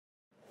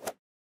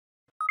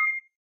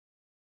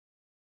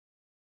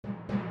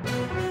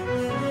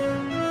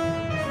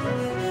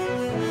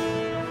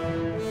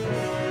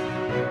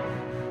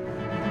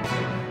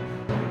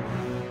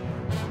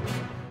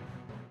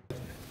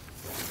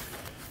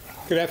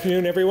Good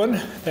afternoon, everyone.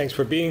 Thanks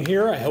for being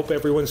here. I hope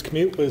everyone's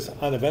commute was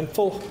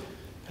uneventful.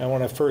 I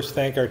want to first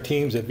thank our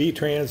teams at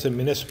VTrans and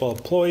municipal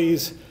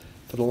employees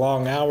for the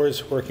long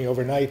hours working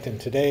overnight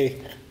and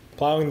today,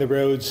 plowing the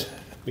roads.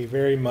 We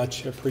very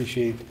much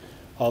appreciate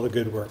all the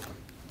good work.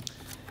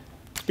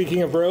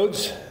 Speaking of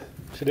roads,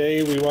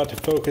 today we want to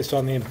focus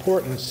on the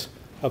importance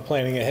of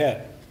planning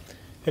ahead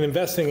and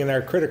investing in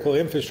our critical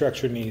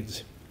infrastructure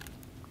needs.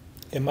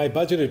 In my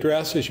budget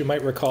address, as you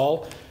might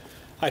recall,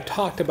 I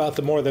talked about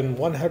the more than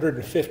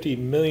 $150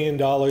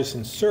 million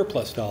in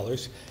surplus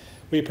dollars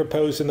we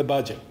proposed in the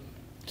budget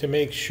to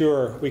make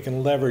sure we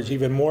can leverage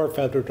even more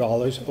federal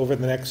dollars over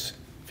the next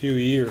few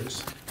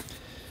years.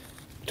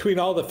 Between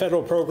all the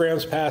federal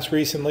programs passed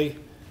recently,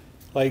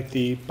 like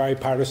the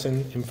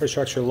Bipartisan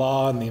Infrastructure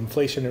Law and the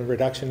Inflation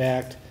Reduction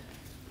Act,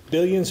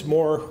 billions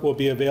more will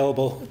be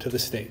available to the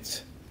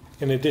states,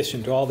 in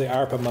addition to all the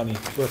ARPA money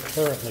we're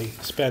currently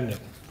spending.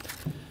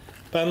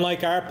 But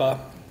unlike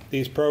ARPA,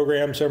 these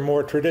programs are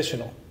more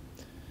traditional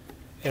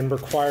and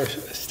require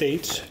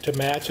states to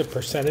match a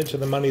percentage of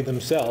the money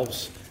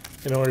themselves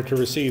in order to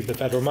receive the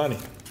federal money.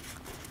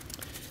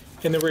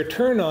 And the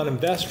return on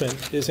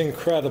investment is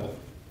incredible.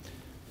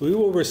 We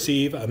will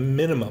receive a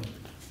minimum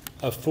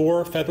of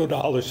 $4 federal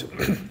dollars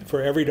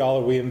for every dollar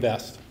we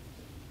invest.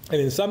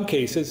 And in some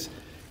cases,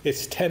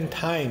 it's 10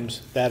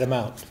 times that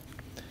amount.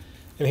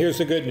 And here's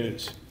the good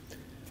news.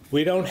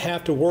 We don't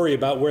have to worry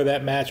about where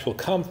that match will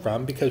come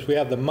from because we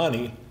have the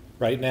money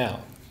right now.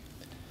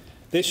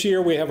 This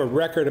year we have a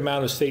record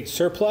amount of state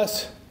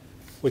surplus,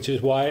 which is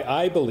why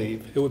I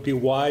believe it would be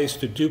wise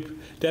to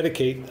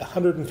dedicate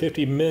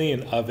 $150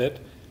 million of it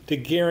to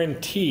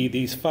guarantee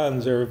these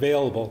funds are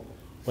available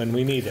when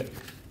we need it.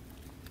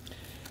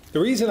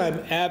 The reason I'm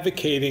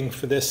advocating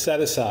for this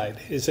set-aside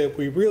is that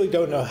we really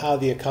don't know how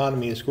the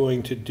economy is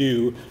going to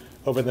do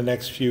over the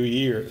next few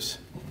years.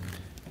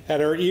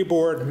 At our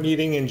E-Board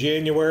meeting in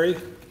January,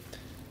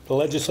 the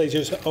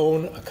legislature's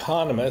own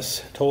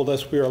economists told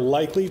us we are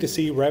likely to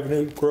see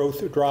revenue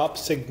growth drop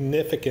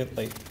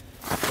significantly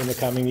in the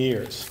coming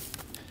years.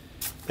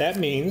 That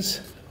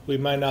means we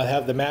might not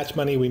have the match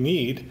money we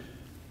need,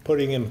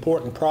 putting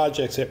important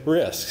projects at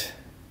risk,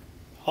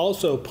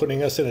 also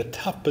putting us in a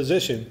tough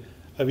position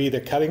of either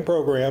cutting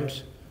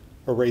programs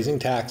or raising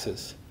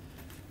taxes,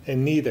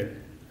 and neither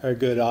are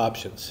good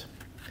options.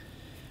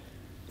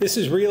 This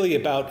is really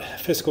about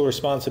fiscal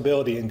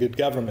responsibility and good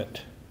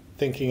government,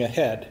 thinking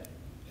ahead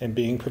and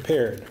being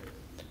prepared.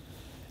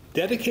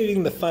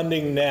 Dedicating the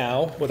funding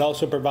now would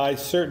also provide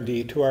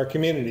certainty to our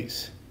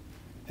communities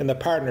and the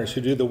partners who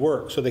do the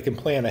work so they can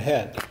plan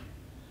ahead.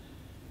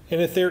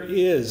 And if there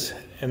is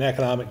an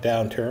economic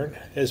downturn,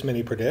 as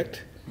many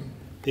predict,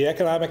 the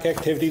economic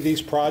activity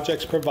these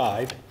projects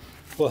provide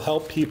will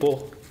help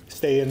people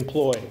stay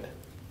employed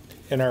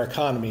and our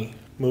economy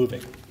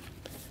moving.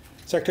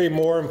 Secretary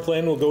Moore and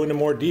Flynn will go into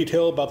more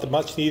detail about the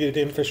much needed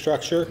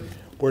infrastructure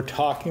we're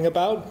talking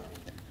about,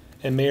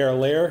 and Mayor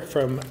Allaire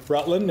from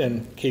Rutland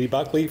and Katie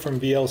Buckley from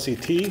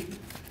VLCT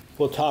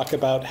will talk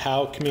about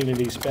how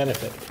communities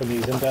benefit from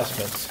these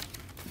investments.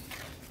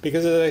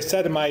 Because as I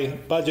said in my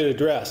budget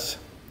address,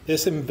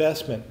 this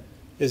investment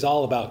is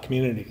all about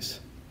communities,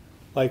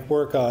 like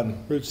work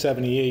on Route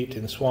 78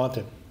 in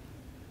Swanton,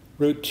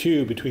 Route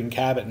 2 between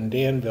Cabot and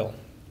Danville,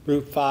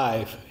 Route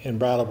 5 in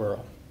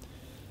Brattleboro,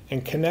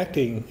 and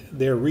connecting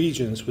their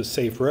regions with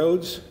safe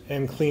roads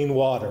and clean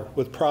water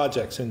with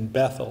projects in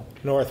Bethel,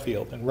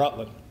 Northfield, and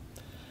Rutland.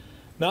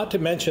 Not to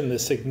mention the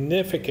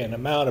significant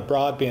amount of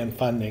broadband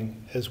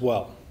funding as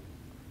well.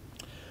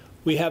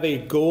 We have a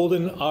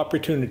golden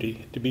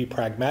opportunity to be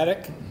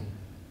pragmatic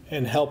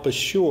and help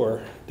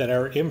assure that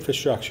our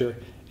infrastructure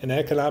and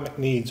economic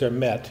needs are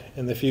met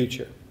in the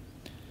future.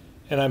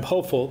 And I'm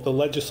hopeful the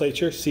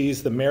legislature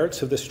sees the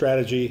merits of the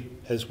strategy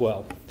as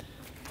well.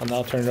 I'll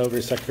now turn it over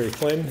to Secretary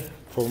Flynn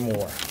for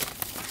more.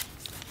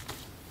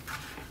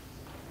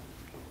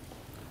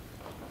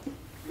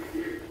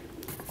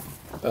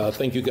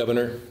 Thank you,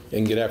 Governor,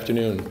 and good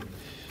afternoon.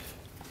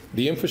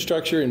 The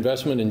Infrastructure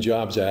Investment and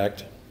Jobs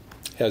Act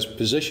has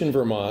positioned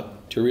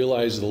Vermont to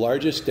realize the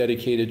largest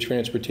dedicated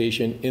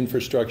transportation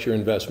infrastructure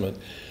investment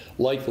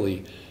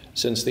likely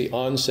since the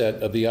onset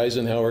of the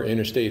Eisenhower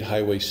Interstate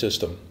Highway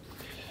System.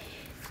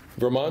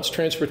 Vermont's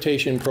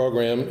transportation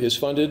program is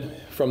funded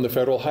from the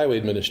Federal Highway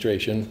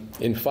Administration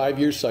in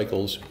 5-year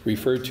cycles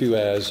referred to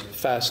as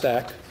FAST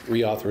Act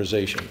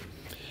reauthorization.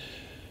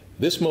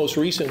 This most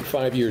recent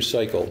 5-year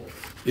cycle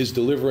is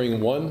delivering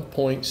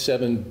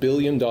 $1.7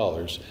 billion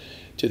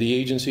to the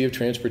Agency of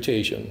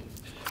Transportation,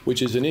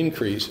 which is an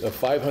increase of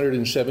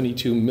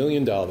 $572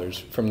 million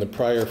from the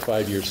prior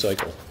 5-year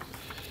cycle.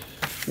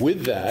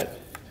 With that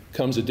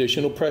comes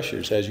additional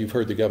pressures, as you've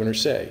heard the Governor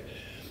say,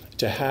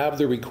 to have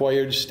the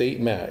required state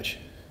match,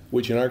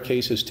 which in our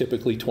case is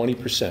typically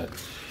 20%,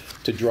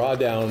 to draw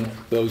down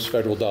those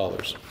federal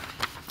dollars.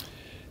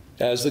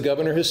 As the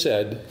Governor has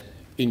said,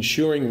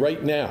 ensuring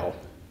right now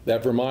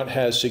that Vermont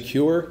has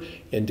secure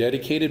and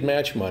dedicated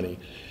match money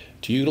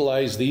to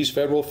utilize these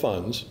federal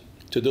funds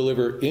to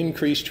deliver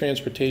increased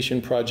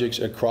transportation projects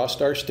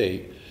across our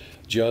state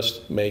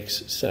just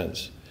makes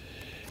sense.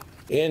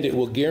 And it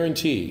will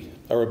guarantee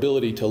our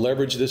ability to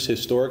leverage this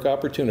historic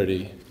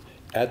opportunity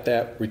at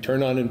that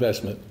return on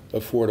investment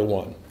of 4 to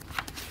 1.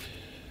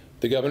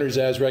 The governor's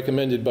as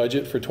recommended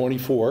budget for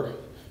 '24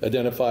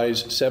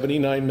 identifies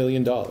 $79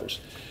 million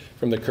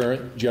from the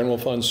current general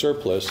fund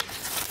surplus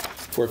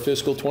for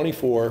fiscal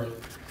 '24,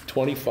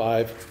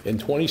 '25, and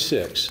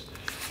 '26.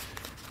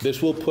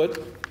 This will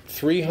put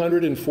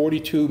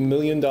 $342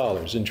 million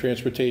in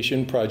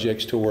transportation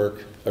projects to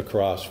work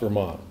across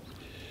Vermont.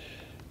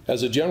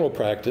 As a general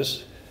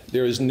practice,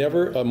 there is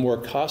never a more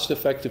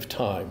cost-effective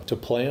time to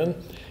plan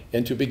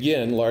and to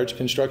begin large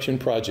construction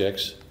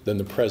projects than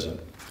the present.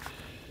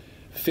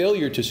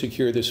 Failure to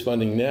secure this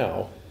funding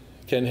now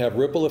can have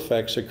ripple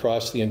effects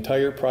across the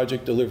entire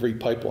project delivery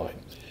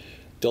pipeline,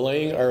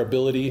 delaying our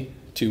ability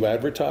to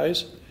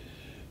advertise,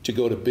 to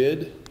go to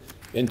bid,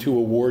 and to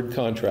award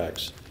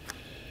contracts.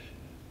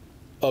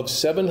 Of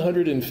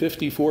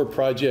 754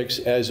 projects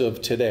as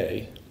of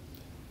today,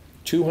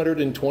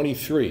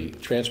 223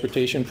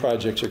 transportation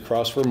projects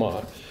across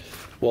Vermont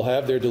will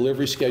have their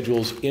delivery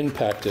schedules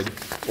impacted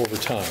over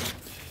time.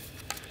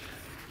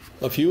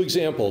 A few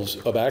examples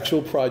of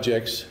actual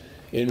projects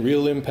and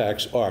real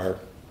impacts are: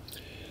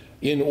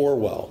 in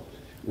Orwell,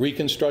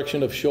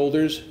 reconstruction of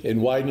shoulders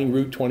and widening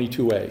Route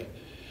 22A.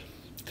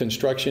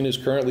 Construction is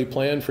currently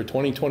planned for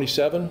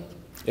 2027,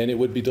 and it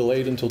would be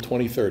delayed until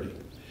 2030.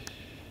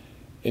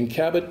 In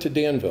Cabot to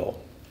Danville,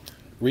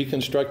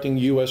 reconstructing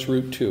US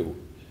Route 2.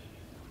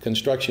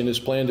 Construction is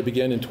planned to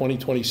begin in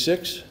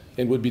 2026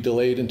 and would be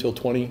delayed until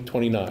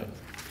 2029.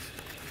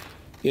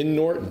 In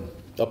Norton,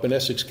 up in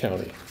Essex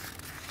County,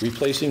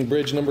 replacing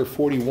bridge number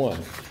 41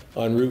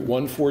 on Route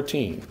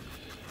 114.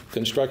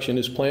 Construction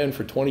is planned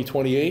for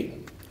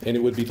 2028 and it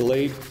would be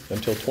delayed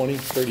until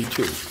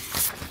 2032.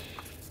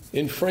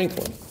 In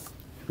Franklin,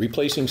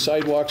 replacing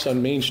sidewalks on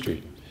Main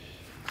Street.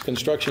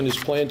 Construction is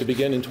planned to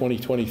begin in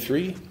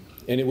 2023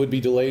 and it would be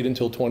delayed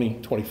until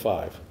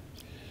 2025.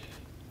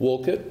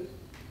 Wolcott,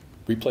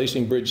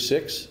 replacing Bridge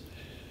 6.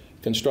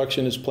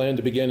 Construction is planned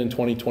to begin in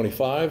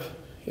 2025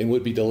 and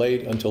would be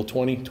delayed until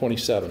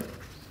 2027.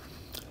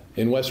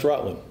 In West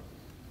Rutland,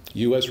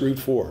 US Route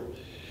 4,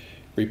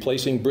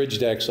 replacing bridge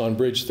decks on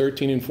Bridge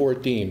 13 and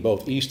 14,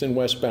 both east and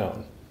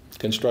westbound.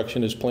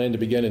 Construction is planned to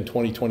begin in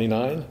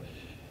 2029.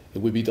 It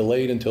would be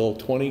delayed until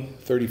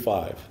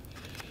 2035.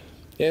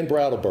 And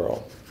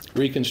Brattleboro,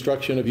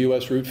 reconstruction of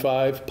US Route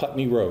 5,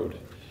 Putney Road.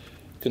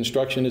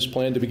 Construction is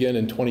planned to begin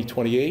in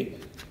 2028,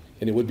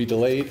 and it would be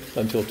delayed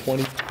until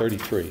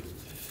 2033.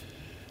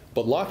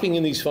 But locking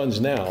in these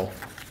funds now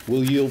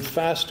will yield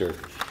faster,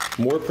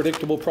 more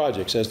predictable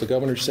projects, as the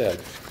governor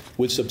said,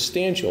 with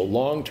substantial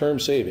long-term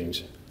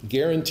savings,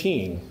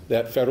 guaranteeing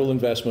that federal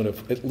investment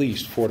of at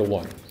least 4 to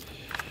 1.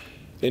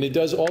 And it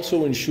does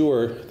also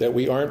ensure that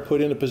we aren't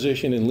put in a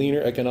position in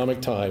leaner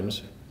economic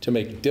times to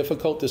make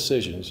difficult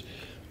decisions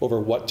over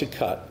what to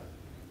cut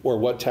or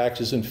what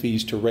taxes and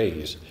fees to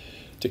raise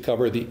to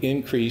cover the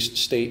increased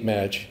state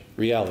match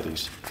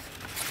realities.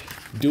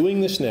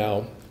 Doing this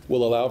now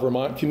will allow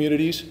Vermont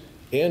communities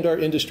and our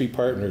industry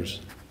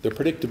partners the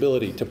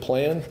predictability to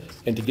plan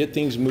and to get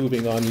things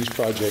moving on these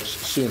projects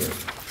sooner.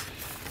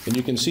 And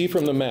you can see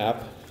from the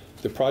map,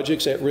 the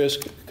projects at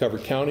risk cover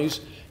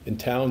counties and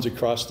towns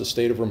across the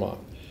state of Vermont.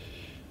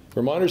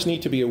 Vermonters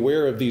need to be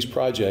aware of these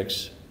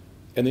projects,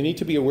 and they need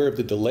to be aware of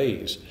the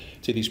delays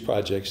to these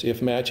projects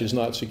if match is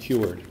not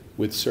secured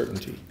with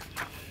certainty.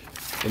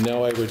 And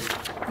now I would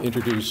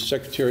introduce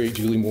Secretary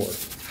Julie Moore.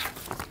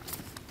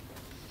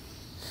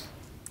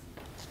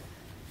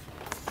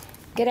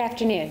 Good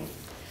afternoon.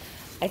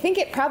 I think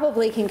it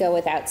probably can go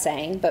without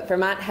saying, but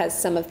Vermont has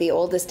some of the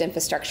oldest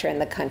infrastructure in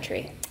the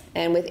country,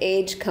 and with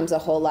age comes a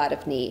whole lot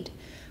of need.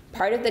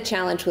 Part of the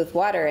challenge with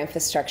water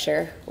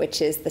infrastructure,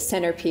 which is the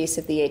centerpiece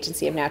of the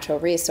Agency of Natural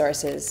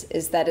Resources,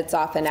 is that it's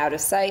often out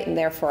of sight and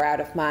therefore out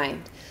of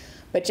mind.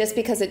 But just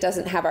because it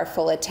doesn't have our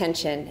full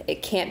attention,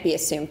 it can't be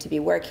assumed to be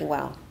working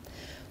well.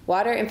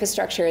 Water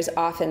infrastructure is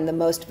often the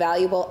most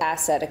valuable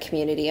asset a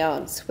community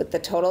owns, with the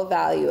total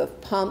value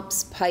of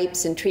pumps,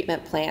 pipes, and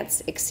treatment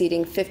plants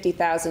exceeding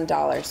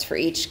 $50,000 for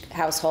each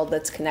household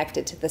that's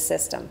connected to the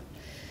system.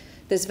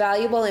 This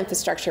valuable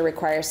infrastructure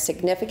requires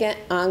significant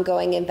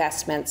ongoing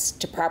investments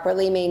to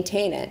properly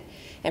maintain it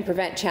and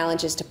prevent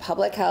challenges to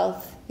public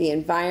health, the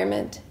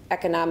environment,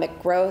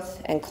 economic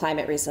growth, and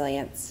climate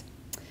resilience.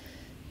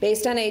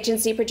 Based on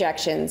agency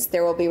projections,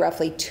 there will be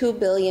roughly $2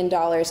 billion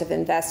of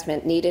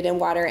investment needed in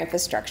water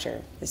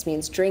infrastructure. This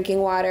means drinking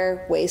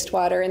water,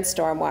 wastewater, and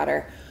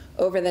stormwater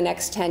over the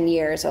next 10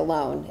 years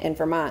alone in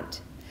Vermont.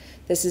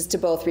 This is to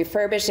both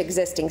refurbish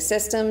existing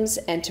systems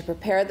and to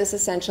prepare this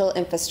essential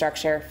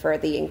infrastructure for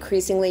the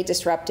increasingly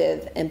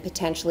disruptive and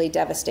potentially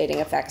devastating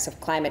effects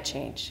of climate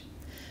change.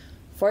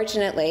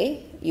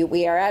 Fortunately,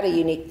 we are at a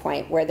unique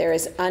point where there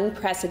is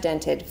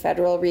unprecedented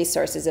federal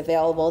resources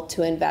available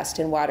to invest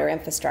in water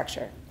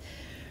infrastructure.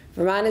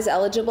 Vermont is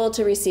eligible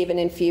to receive an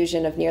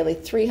infusion of nearly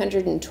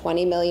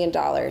 $320 million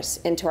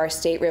into our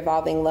state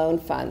revolving loan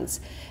funds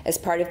as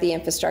part of the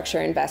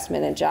Infrastructure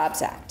Investment and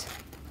Jobs Act.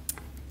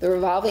 The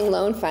Revolving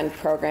Loan Fund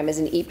program is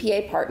an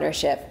EPA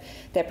partnership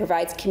that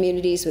provides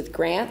communities with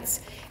grants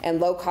and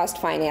low-cost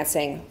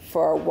financing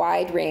for a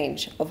wide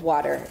range of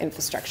water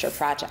infrastructure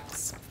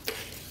projects.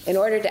 In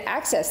order to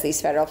access these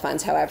federal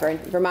funds, however,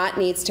 Vermont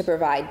needs to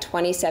provide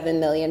 $27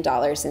 million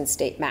in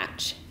state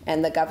match,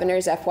 and the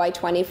governor's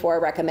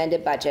FY24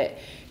 recommended budget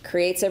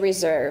creates a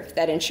reserve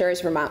that ensures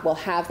Vermont will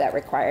have that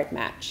required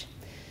match.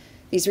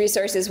 These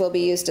resources will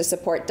be used to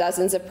support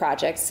dozens of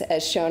projects,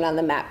 as shown on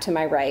the map to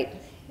my right,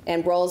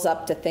 and rolls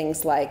up to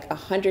things like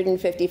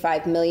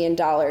 $155 million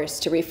to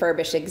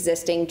refurbish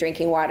existing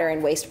drinking water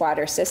and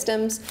wastewater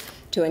systems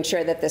to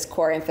ensure that this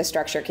core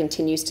infrastructure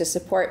continues to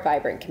support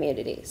vibrant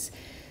communities.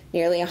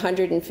 Nearly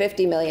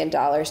 $150 million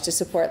to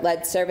support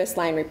lead service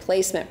line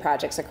replacement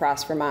projects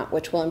across Vermont,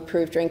 which will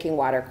improve drinking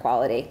water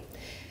quality.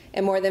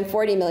 And more than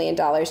 $40 million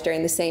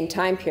during the same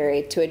time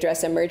period to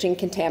address emerging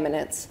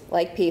contaminants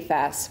like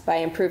PFAS by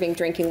improving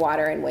drinking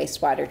water and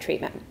wastewater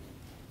treatment.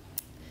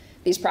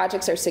 These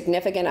projects are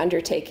significant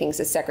undertakings,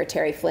 as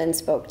Secretary Flynn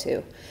spoke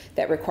to,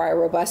 that require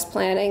robust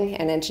planning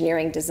and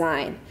engineering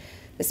design.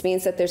 This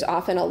means that there's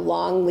often a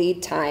long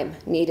lead time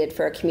needed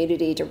for a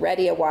community to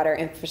ready a water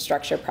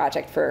infrastructure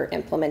project for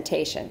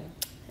implementation.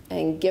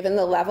 And given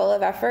the level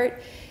of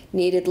effort,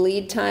 needed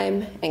lead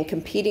time, and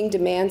competing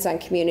demands on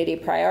community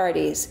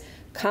priorities,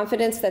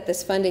 confidence that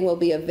this funding will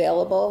be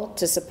available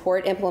to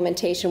support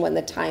implementation when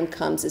the time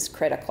comes is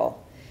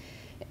critical.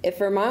 If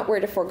Vermont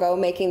were to forego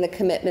making the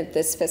commitment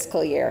this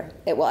fiscal year,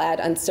 it will add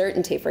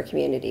uncertainty for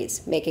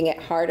communities, making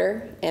it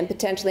harder and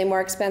potentially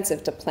more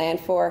expensive to plan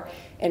for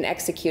and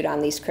execute on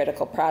these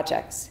critical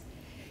projects.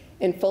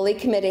 In fully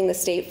committing the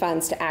state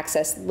funds to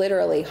access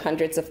literally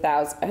hundreds of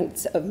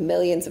thousands of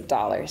millions of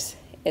dollars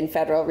in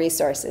federal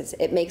resources,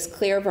 it makes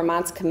clear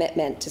Vermont's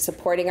commitment to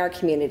supporting our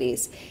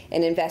communities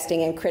and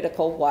investing in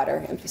critical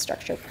water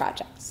infrastructure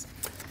projects.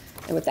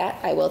 And with that,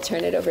 I will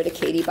turn it over to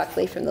Katie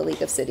Buckley from the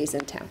League of Cities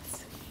and Towns.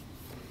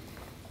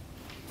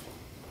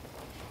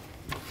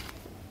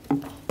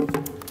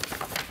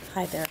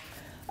 Hi there.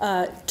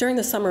 During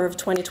the summer of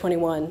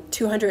 2021,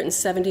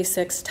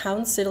 276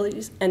 towns,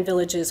 cities, and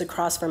villages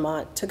across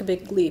Vermont took a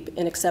big leap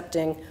in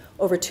accepting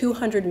over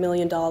 $200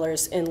 million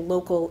in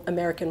local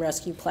American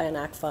Rescue Plan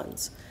Act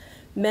funds.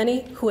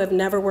 Many who have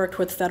never worked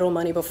with federal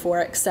money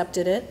before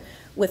accepted it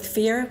with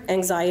fear,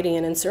 anxiety,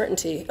 and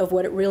uncertainty of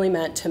what it really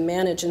meant to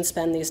manage and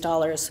spend these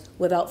dollars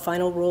without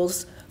final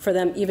rules for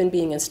them even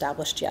being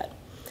established yet.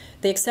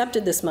 They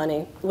accepted this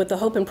money with the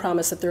hope and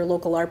promise that their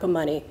local ARPA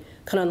money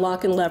can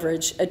unlock and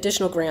leverage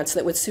additional grants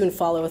that would soon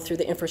follow through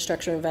the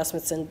Infrastructure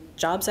Investments and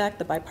Jobs Act,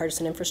 the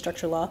Bipartisan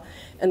Infrastructure Law,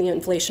 and the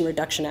Inflation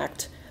Reduction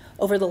Act.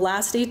 Over the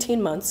last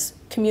 18 months,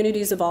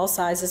 communities of all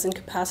sizes and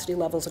capacity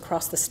levels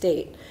across the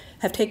state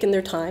have taken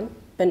their time,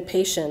 been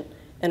patient,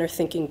 and are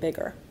thinking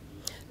bigger.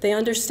 They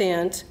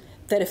understand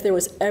that if there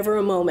was ever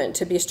a moment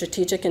to be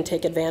strategic and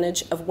take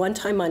advantage of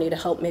one-time money to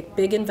help make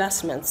big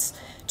investments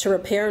to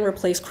repair and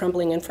replace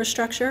crumbling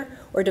infrastructure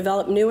or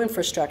develop new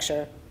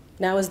infrastructure,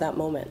 now is that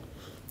moment.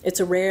 It's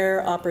a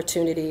rare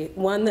opportunity,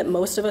 one that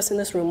most of us in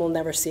this room will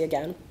never see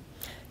again.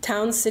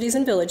 Towns, cities,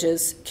 and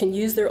villages can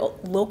use their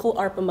local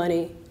ARPA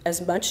money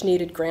as much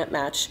needed grant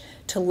match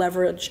to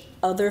leverage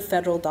other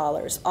federal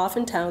dollars.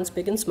 Often towns,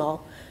 big and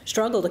small,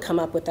 struggle to come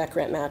up with that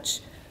grant match.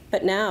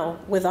 But now,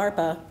 with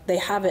ARPA, they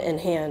have it in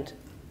hand.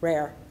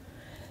 Rare.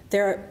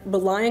 They're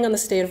relying on the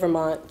state of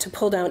Vermont to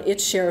pull down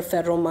its share of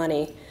federal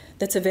money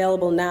that's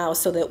available now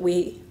so that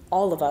we,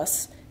 all of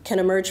us, can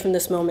emerge from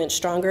this moment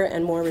stronger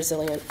and more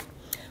resilient.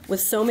 With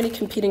so many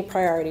competing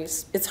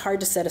priorities, it's hard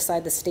to set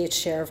aside the state's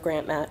share of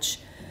grant match,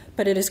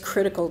 but it is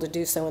critical to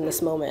do so in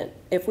this moment.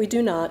 If we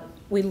do not,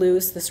 we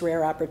lose this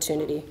rare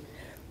opportunity.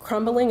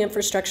 Crumbling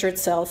infrastructure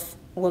itself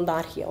will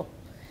not heal.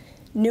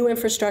 New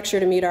infrastructure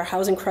to meet our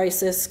housing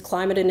crisis,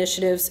 climate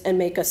initiatives, and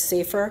make us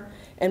safer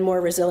and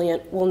more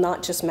resilient will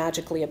not just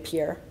magically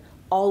appear.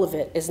 All of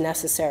it is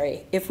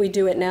necessary. If we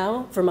do it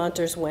now,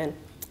 Vermonters win.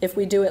 If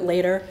we do it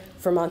later,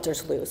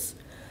 Vermonters lose.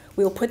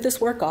 We will put this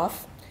work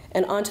off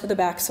and onto the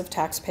backs of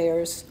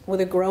taxpayers with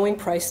a growing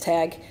price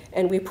tag,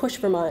 and we push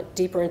Vermont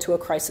deeper into a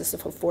crisis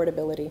of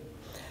affordability.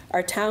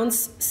 Our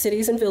towns,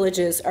 cities, and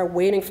villages are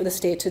waiting for the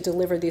state to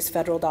deliver these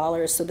federal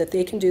dollars so that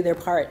they can do their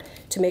part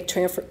to make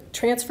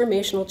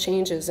transformational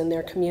changes in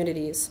their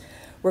communities.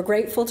 We're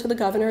grateful to the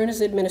governor and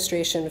his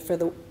administration for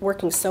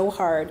working so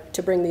hard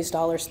to bring these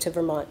dollars to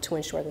Vermont to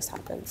ensure this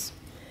happens.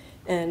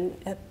 And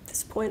at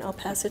this point, I'll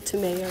pass it to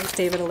Mayor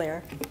David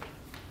Allaire.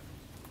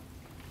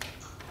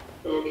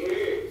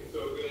 Okay,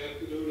 so good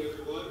afternoon,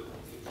 everyone.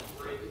 It's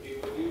great to be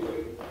with you,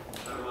 and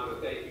I want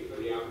to thank you for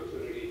the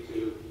opportunity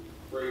to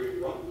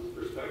bring Vermont's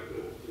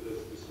perspective to this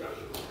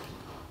discussion.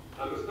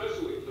 I'm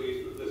especially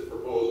pleased with this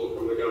proposal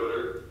from the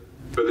governor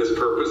for this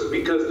purpose,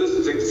 because this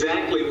is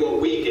exactly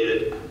what we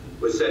did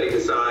with setting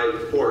aside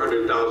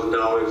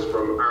 $400,000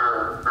 from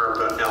our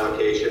ARPA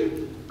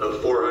allocation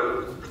of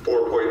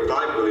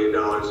 $4.5 million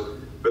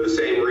for the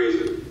same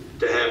reason,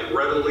 to have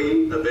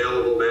readily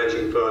available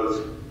matching funds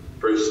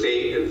for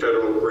state and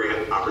federal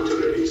grant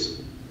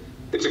opportunities.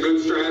 It's a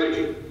good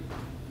strategy.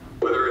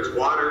 Whether it's it's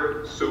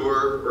water,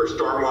 sewer, or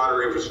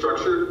stormwater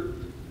infrastructure,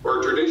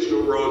 or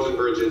traditional roads and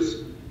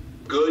bridges,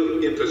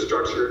 good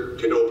infrastructure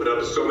can open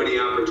up so many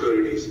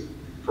opportunities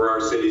for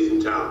our cities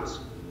and towns.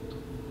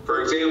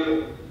 For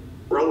example,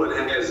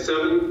 Rutland has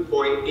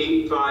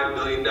 $7.85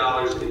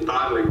 million in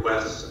bond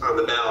requests on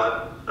the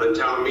ballot on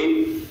town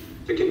meeting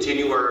to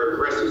continue our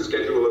aggressive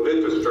schedule of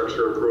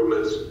infrastructure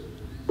improvements,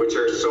 which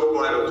are so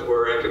vital to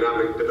our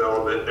economic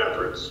development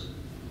efforts.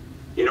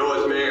 You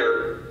know, as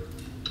mayor,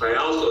 I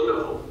also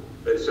know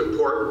that it's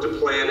important to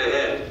plan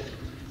ahead.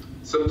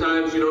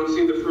 Sometimes you don't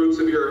see the fruits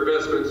of your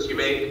investments you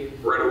make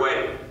right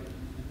away,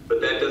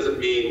 but that doesn't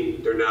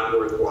mean they're not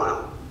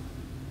worthwhile.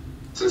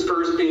 Since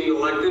first being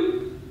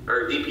elected,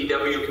 our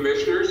DPW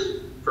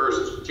commissioners,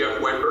 first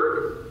Jeff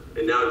Wenberg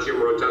and now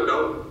Jim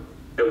Rotundo,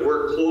 have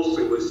worked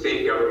closely with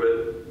state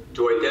government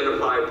to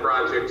identify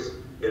projects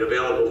and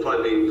available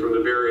funding from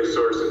the various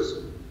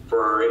sources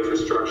for our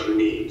infrastructure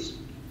needs.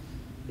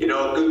 You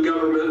know, good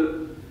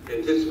government,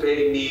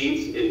 anticipating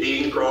needs and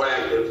being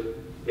proactive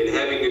and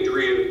having a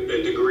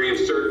degree of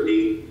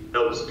certainty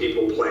helps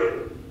people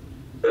plan.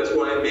 That's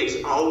why it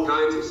makes all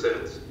kinds of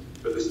sense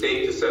for the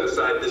state to set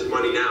aside this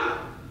money now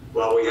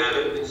while we have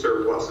it in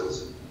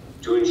surpluses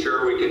to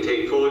ensure we can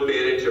take full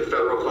advantage of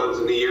federal funds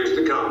in the years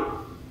to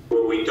come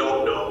when we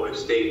don't know if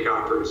state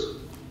coffers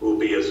will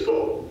be as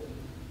full.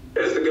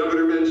 As the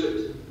governor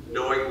mentioned,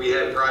 knowing we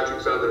had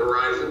projects on the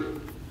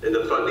horizon and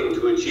the funding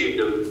to achieve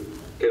them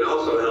can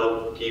also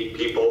help keep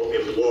people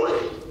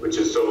employed, which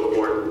is so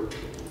important,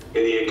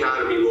 and the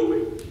economy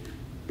moving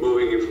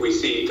if we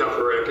see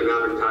tougher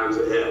economic times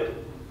ahead,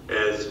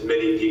 as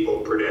many people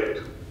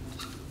predict.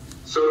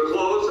 So to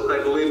close,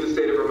 I believe the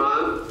state of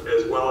Vermont,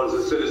 as well as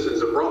the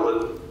citizens of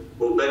Rutland,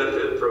 will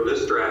benefit from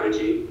this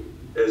strategy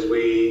as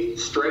we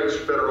stretch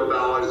federal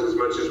dollars as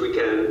much as we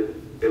can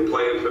and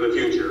plan for the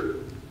future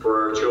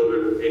for our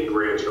children and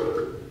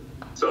grandchildren.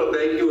 So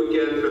thank you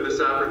again for this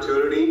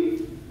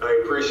opportunity.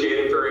 I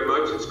appreciate it very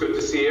much. It's good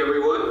to see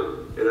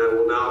everyone, and I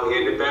will now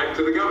hand it back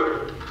to the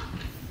governor.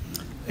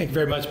 Thank you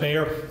very much,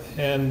 Mayor.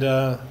 And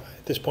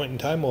at this point in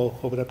time, we'll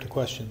open up to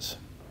questions.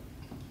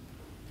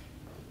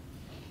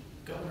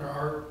 Governor,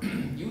 are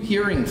you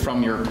hearing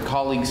from your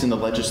colleagues in the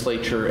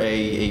legislature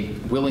a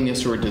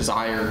willingness or a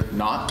desire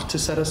not to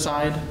set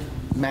aside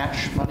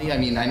match money? I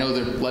mean, I know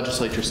the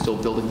legislature is still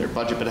building their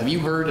budget, but have you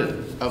heard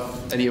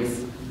of any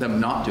of them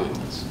not doing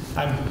this?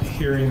 I'm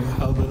hearing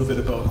a little bit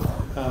of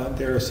both.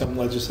 There are some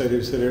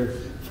legislators that are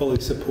fully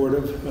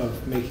supportive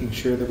of making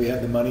sure that we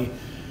have the money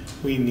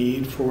we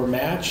need for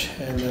match,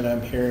 and then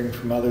I'm hearing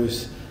from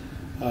others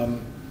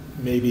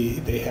maybe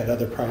they had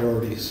other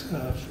priorities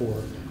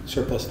for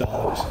surplus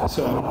dollars.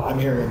 So I'm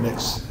hearing a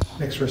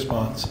mixed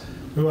response.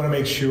 We want to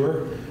make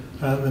sure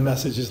the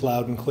message is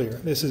loud and clear.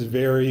 This is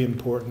very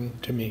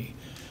important to me,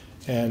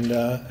 and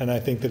I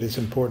think that it's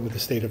important to the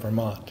state of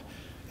Vermont.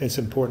 It's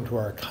important to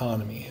our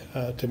economy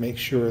to make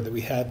sure that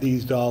we have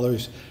these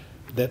dollars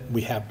that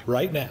we have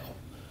right now,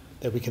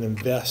 that we can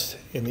invest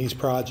in these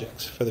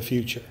projects for the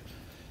future.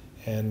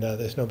 And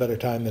there's no better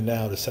time than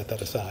now to set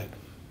that aside.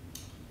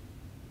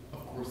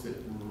 Of course, it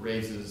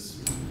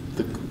raises,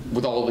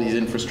 with all of these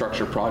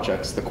infrastructure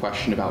projects, the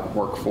question about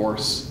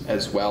workforce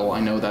as well. I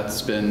know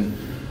that's been,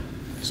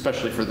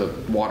 especially for the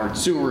water and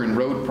sewer and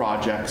road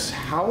projects,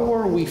 how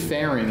are we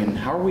faring and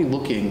how are we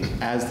looking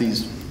as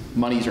these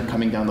monies are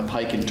coming down the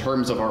pike in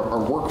terms of our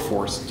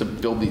workforce to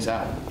build these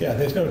out? Yeah,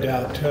 there's no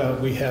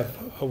doubt we have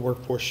a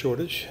workforce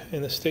shortage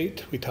in the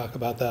state. We talk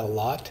about that a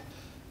lot.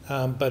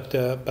 But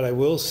I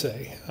will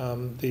say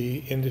the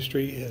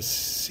industry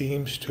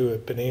seems to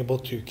have been able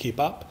to keep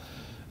up.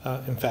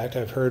 In fact,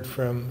 I've heard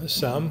from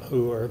some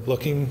who are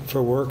looking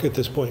for work at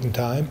this point in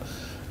time.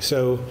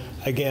 So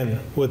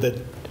again, with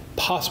a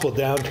possible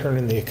downturn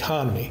in the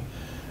economy,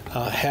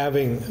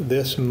 having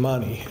this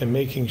money and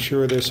making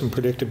sure there's some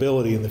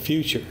predictability in the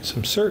future,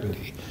 some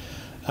certainty,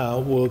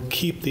 will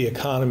keep the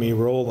economy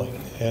rolling.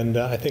 And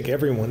I think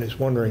everyone is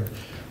wondering,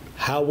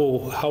 how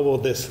will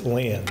this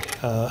land?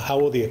 How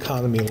will the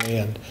economy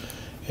land?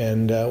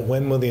 And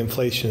when will the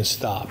inflation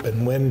stop?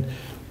 And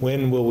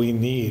when will we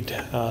need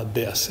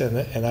this?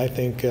 And I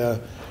think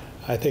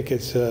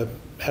it's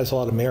has a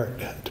lot of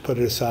merit to put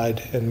it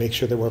aside and make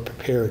sure that we're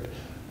prepared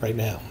right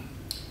now.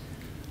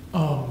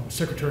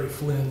 Secretary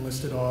Flynn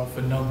listed off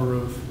a number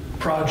of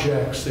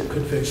projects that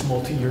could face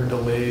multi-year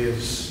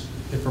delays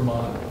if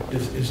Vermont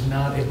is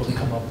not able to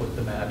come up with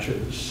the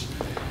matches.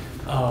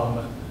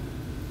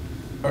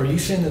 Are you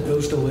saying that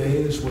those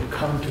delays would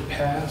come to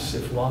pass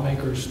if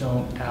lawmakers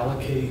don't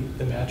allocate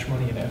the match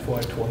money in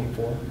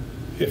FY24?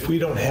 If we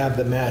don't have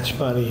the match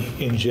money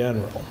in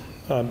general,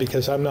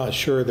 because I'm not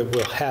sure that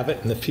we'll have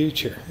it in the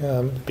future,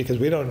 because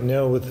we don't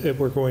know if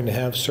we're going to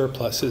have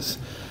surpluses.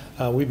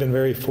 We've been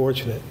very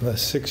fortunate in the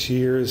 6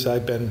 years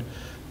I've been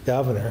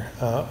governor,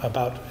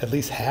 about at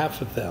least half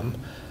of them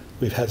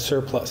we've had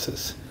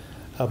surpluses.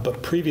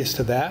 But previous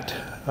to that,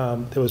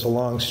 there was a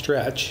long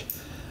stretch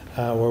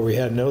where we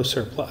had no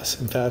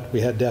surplus. In fact, we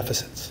had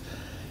deficits.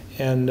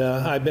 And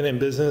I've been in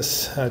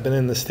business, I've been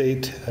in the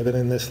state, I've been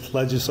in this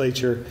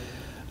legislature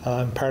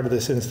I'm part of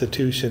this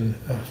institution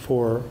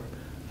for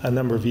a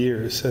number of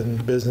years,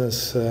 and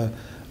business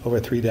over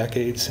 3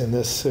 decades, in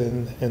this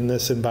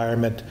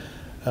environment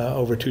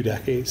over 2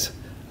 decades.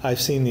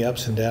 I've seen the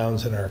ups and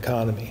downs in our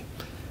economy,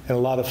 and a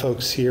lot of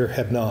folks here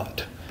have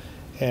not.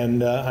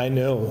 And I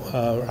know,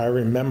 I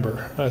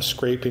remember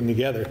scraping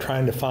together,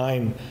 trying to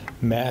find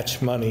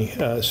match money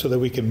so that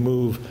we can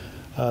move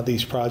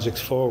these projects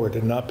forward,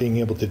 and not being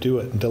able to do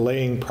it, and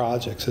delaying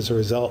projects as a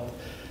result.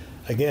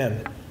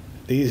 Again,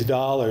 these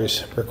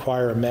dollars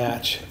require a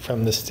match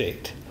from the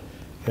state.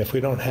 And if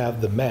we don't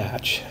have the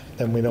match,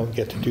 then we don't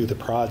get to do the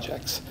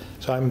projects.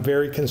 So I'm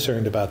very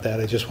concerned about that.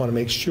 I just want to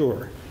make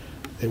sure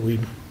that we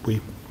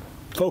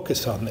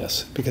focus on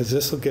this, because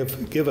this will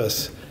give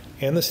us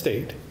and the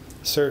state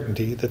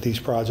certainty that these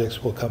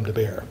projects will come to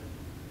bear.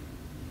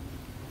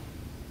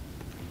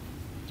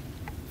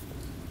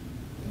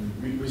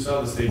 We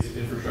saw the state's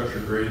infrastructure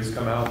grades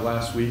come out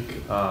last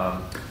week,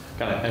 kind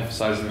of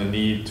emphasizing the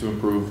need to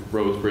improve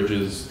roads,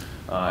 bridges,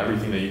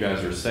 everything that you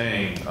guys are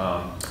saying.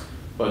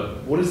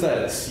 But what does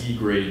that C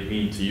grade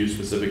mean to you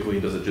specifically?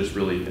 Does it just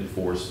really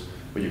enforce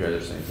what you guys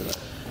are saying today?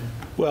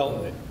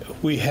 Well,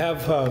 we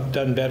have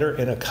done better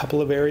in a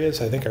couple of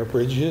areas. I think our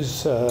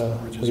bridges,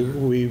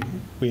 we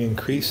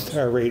increased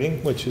our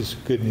rating, which is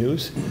good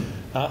news.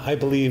 I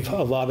believe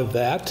a lot of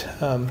that,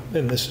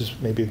 and this is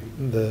maybe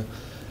the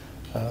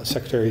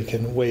Secretary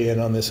can weigh in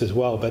on this as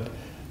well, but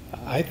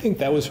I think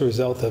that was a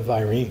result of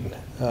Irene.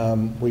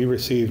 We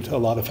received a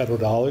lot of federal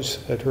dollars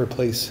to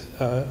replace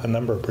a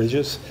number of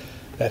bridges.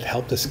 That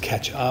helped us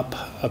catch up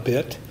a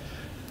bit.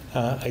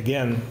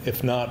 Again,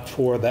 if not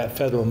for that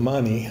federal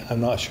money, I'm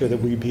not sure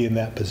that we'd be in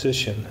that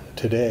position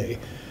today.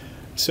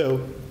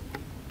 So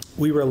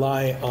we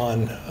rely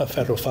on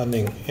federal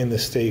funding in the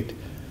state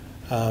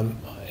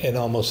in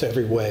almost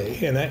every way.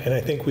 And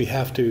I think we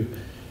have to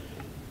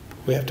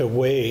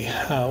weigh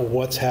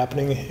what's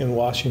happening in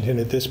Washington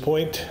at this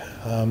point.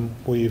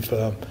 We've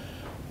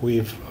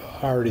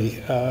already,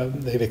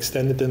 they've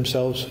extended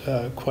themselves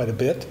quite a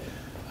bit.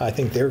 I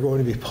think they're going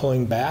to be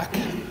pulling back.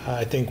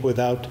 I think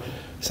without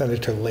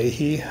Senator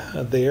Leahy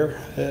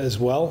there as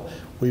well,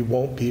 we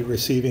won't be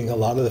receiving a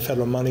lot of the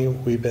federal money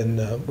we've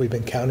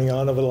been counting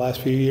on over the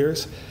last few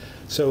years.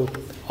 So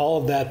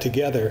all of that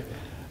together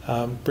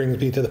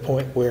brings me to the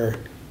point where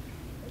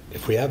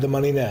if we have the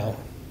money now,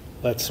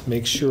 let's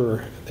make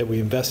sure that we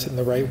invest it in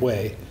the right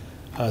way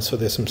so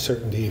there's some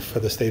certainty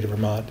for the state of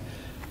Vermont.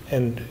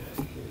 And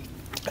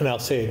I'll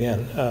say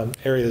again,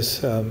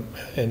 areas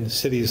in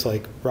cities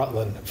like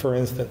Rutland, for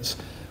instance,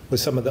 with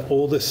some of the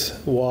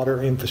oldest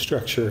water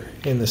infrastructure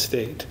in the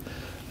state.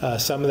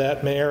 Some of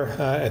that, Mayor,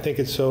 I think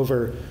it's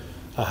over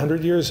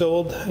 100 years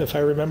old, if I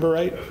remember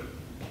right.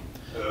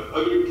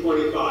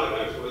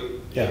 125,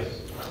 actually. Yeah.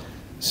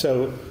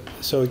 So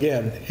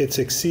again, it's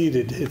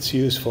exceeded its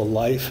useful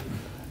life,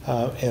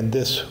 and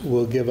this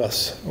will give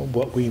us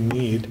what we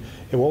need.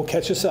 It won't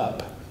catch us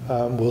up.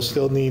 We'll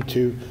still need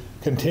to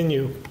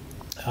continue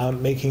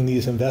making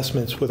these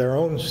investments with our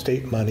own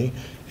state money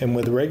and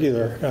with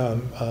regular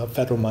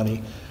federal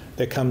money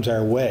that comes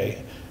our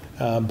way.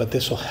 But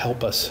this will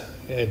help us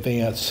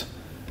advance.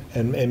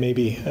 And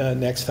maybe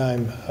next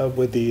time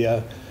with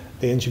the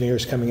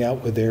engineers coming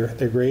out with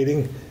their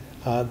grading,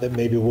 that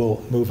maybe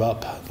we'll move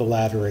up the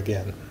ladder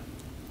again.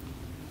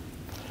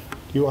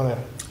 Do you want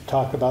to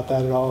talk about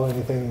that at all?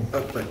 Anything?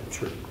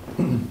 Sure.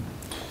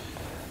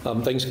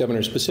 Thanks,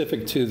 Governor.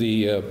 Specific to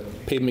the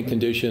pavement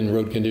condition,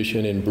 road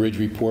condition, and bridge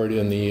report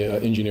in the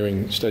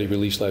engineering study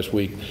released last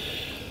week,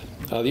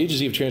 the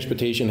Agency of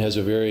Transportation has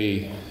a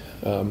very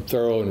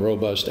thorough and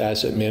robust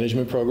asset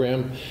management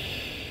program,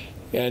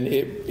 and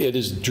it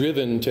is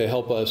driven to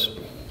help us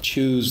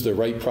choose the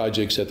right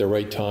projects at the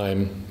right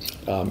time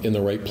in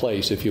the right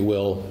place, if you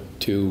will,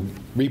 to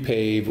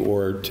repave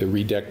or to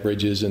redeck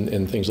bridges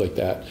and things like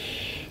that.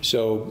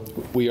 So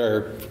we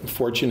are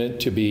fortunate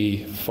to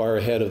be far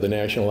ahead of the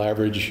national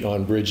average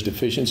on bridge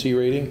deficiency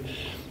rating.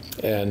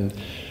 And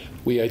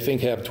we, I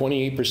think, have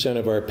 28%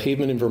 of our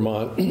pavement in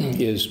Vermont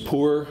is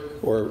poor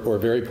or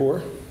very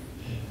poor,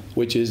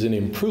 which is an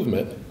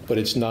improvement, but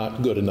it's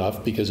not good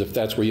enough, because if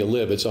that's where you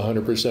live, it's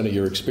 100% of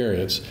your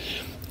experience.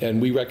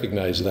 And we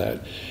recognize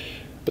that.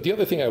 But the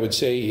other thing I would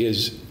say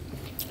is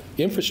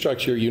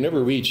infrastructure, you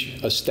never reach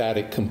a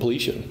static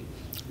completion.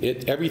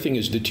 Everything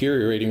is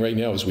deteriorating right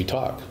now as we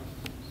talk.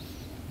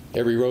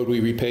 Every road we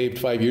repaved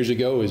 5 years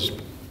ago is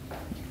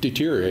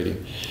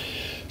deteriorating.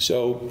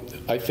 So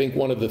I think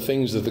one of the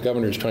things that the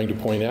governor is trying to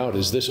point out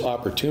is this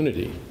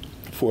opportunity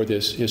for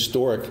this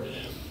historic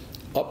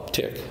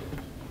uptick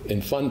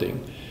in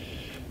funding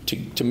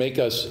to make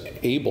us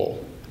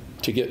able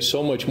to get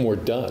so much more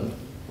done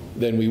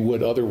than we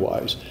would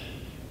otherwise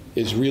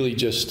is really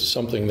just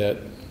something that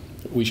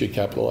we should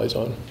capitalize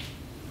on.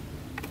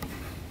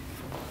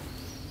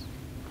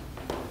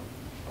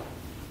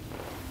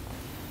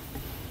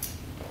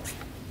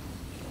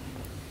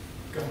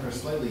 Governor,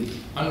 slightly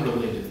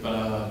unrelated,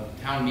 but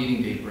town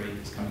meeting day break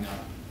is coming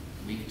up.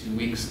 Week, 2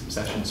 weeks,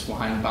 sessions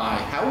flying by.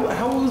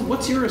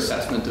 What's your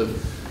assessment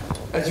of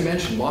as you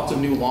mentioned, lots of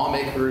new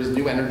lawmakers,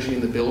 new energy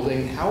in the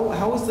building.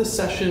 How is this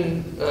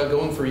session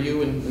going for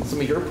you and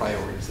some of your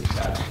priorities that you've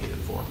advocated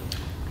for?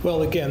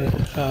 Well, again,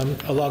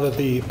 a lot of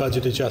the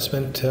budget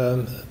adjustment,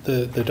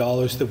 the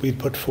dollars that we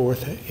put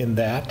forth in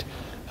that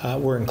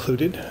were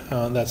included.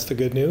 That's the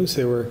good news.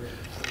 There were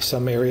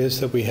some areas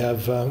that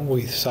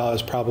we saw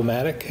as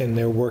problematic, and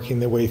they're working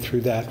their way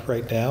through that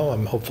right now.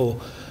 I'm hopeful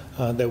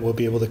that we'll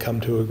be able to come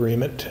to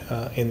agreement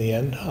in the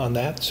end on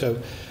that.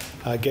 So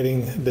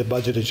getting the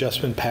budget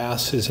adjustment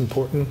passed is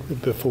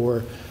important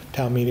before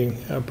town meeting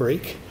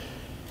break.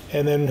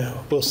 And then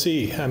we'll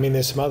see. I mean,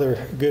 there's some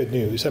other good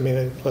news. I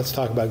mean, let's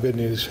talk about good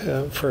news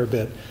for a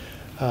bit.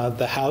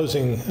 The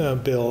housing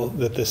bill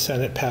that the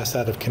Senate passed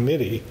out of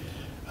committee,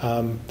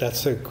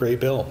 that's a great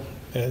bill.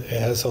 It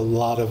has a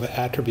lot of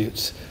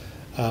attributes.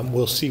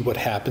 We'll see what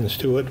happens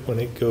to it when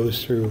it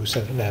goes through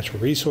Senate Natural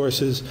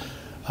Resources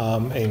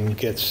and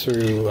gets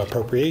through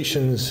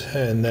appropriations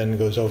and then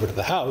goes over to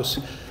the House.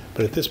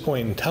 But at this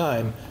point in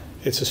time,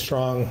 it's a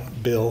strong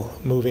bill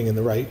moving in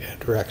the right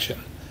direction.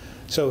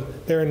 So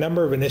there are a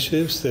number of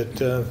initiatives that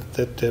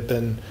have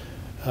been,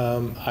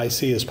 I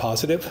see as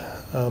positive,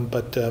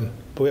 but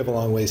we have a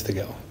long ways to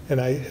go. And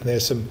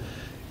there's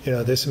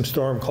some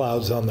storm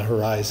clouds on the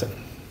horizon.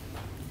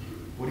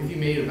 What have you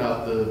made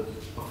about the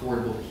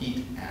Affordable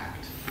Heat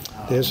Act?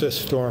 There's a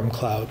storm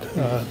cloud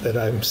that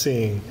I'm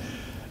seeing.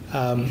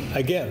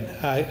 Again,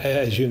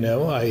 as you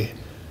know, I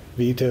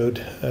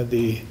vetoed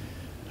the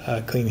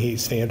clean heat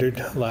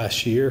standard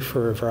last year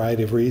for a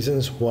variety of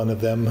reasons, one of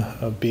them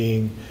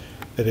being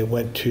that it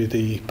went to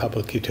the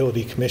Public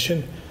Utility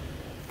Commission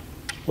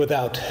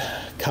without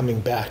coming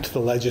back to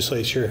the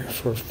legislature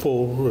for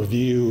full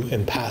review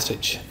and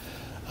passage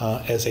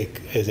as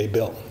a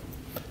bill.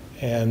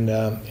 And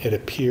it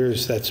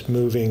appears that's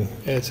moving,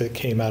 as it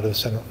came out of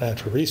Senate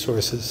Natural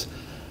Resources,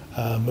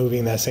 moving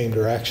in that same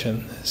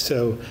direction.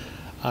 So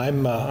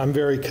I'm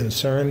very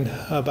concerned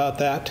about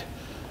that.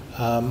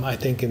 I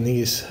think in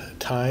these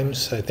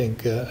times,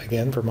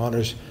 again,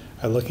 Vermonters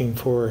are looking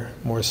for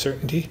more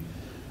certainty,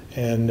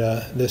 and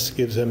this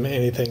gives them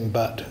anything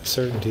but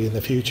certainty in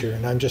the future.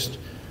 And I'm just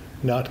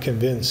not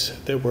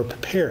convinced that we're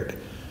prepared.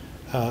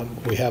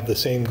 We have the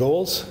same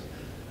goals,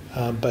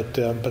 but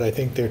I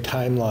think their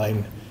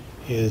timeline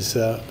is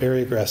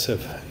very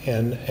aggressive,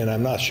 and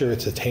I'm not sure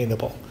it's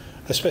attainable,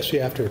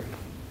 especially after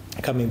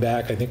coming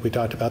back. I think we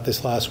talked about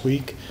this last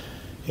week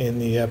in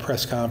the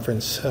press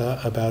conference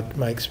about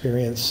my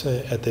experience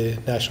at the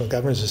National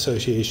Governors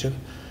Association,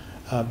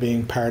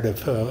 being part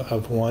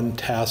of one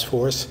task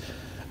force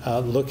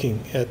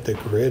looking at the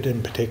grid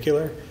in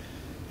particular.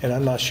 And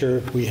I'm not sure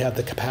if we have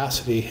the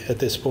capacity at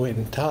this point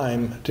in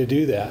time to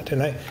do that.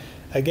 And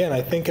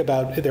I think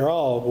about, they're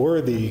all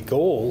worthy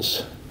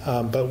goals,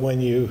 but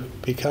when you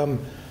become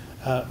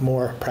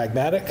more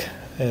pragmatic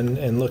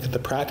and look at the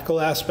practical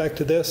aspect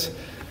of this,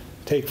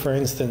 take for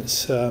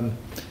instance,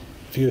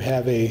 if you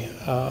have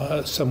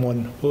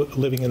someone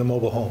living in a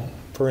mobile home,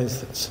 for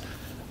instance,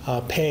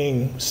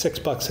 paying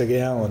 $6 a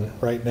gallon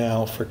right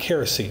now for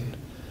kerosene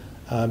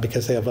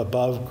because they have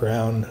above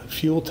ground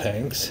fuel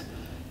tanks,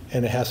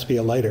 and it has to be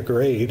a lighter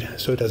grade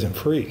so it doesn't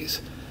freeze.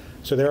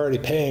 So they're already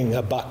paying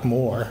 $1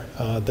 more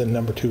than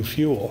number 2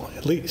 fuel,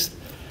 at least.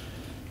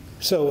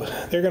 So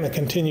they're going to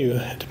continue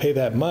to pay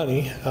that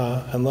money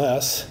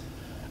unless,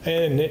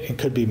 and it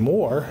could be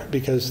more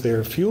because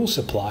their fuel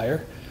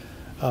supplier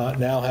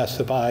now has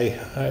to buy,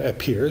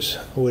 appears,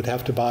 would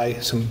have to buy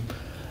some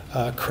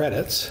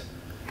credits,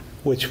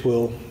 which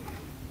will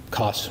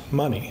cost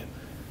money.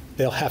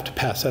 They'll have to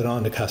pass that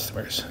on to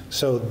customers.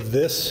 So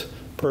this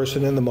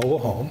person in the mobile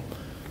home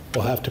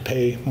will have to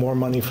pay more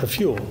money for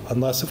fuel,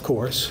 unless, of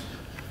course,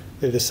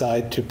 they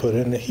decide to put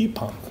in a heat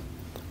pump,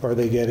 or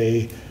they get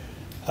a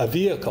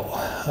vehicle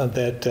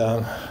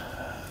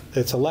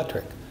that's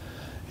electric.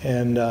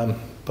 And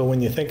but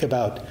when you think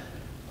about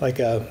like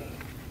a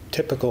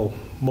typical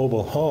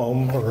mobile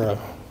home or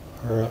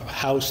a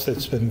house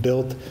that's been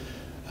built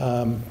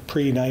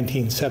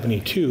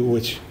pre-1972,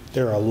 which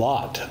there are a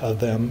lot of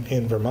them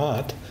in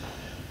Vermont,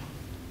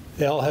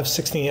 they all have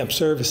 60 amp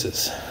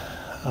services.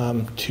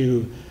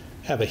 To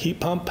have a heat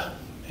pump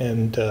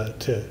and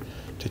to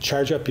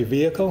charge up your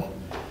vehicle,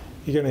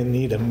 you're going to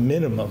need a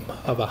minimum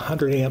of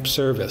 100 amp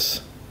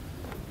service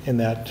in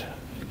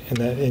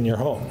your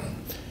home.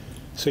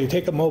 So you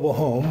take a mobile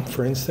home,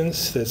 for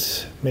instance,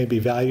 that's maybe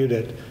valued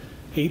at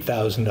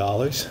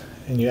 $8,000,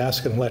 and you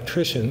ask an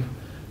electrician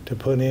to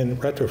put in,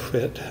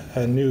 retrofit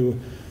a new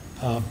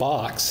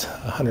box,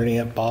 a 100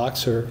 amp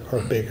box or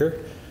bigger.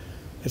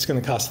 It's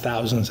going to cost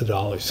thousands of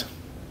dollars.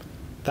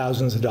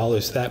 Thousands of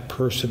dollars that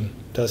person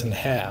doesn't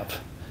have.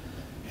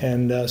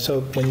 And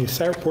so when you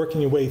start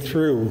working your way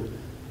through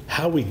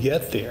how we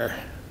get there,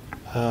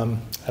 I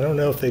don't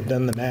know if they've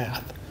done the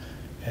math.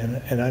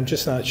 And I'm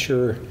just not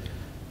sure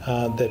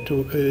that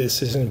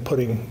this isn't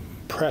putting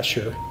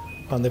pressure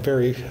on the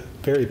very,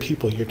 very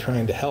people you're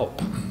trying to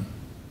help.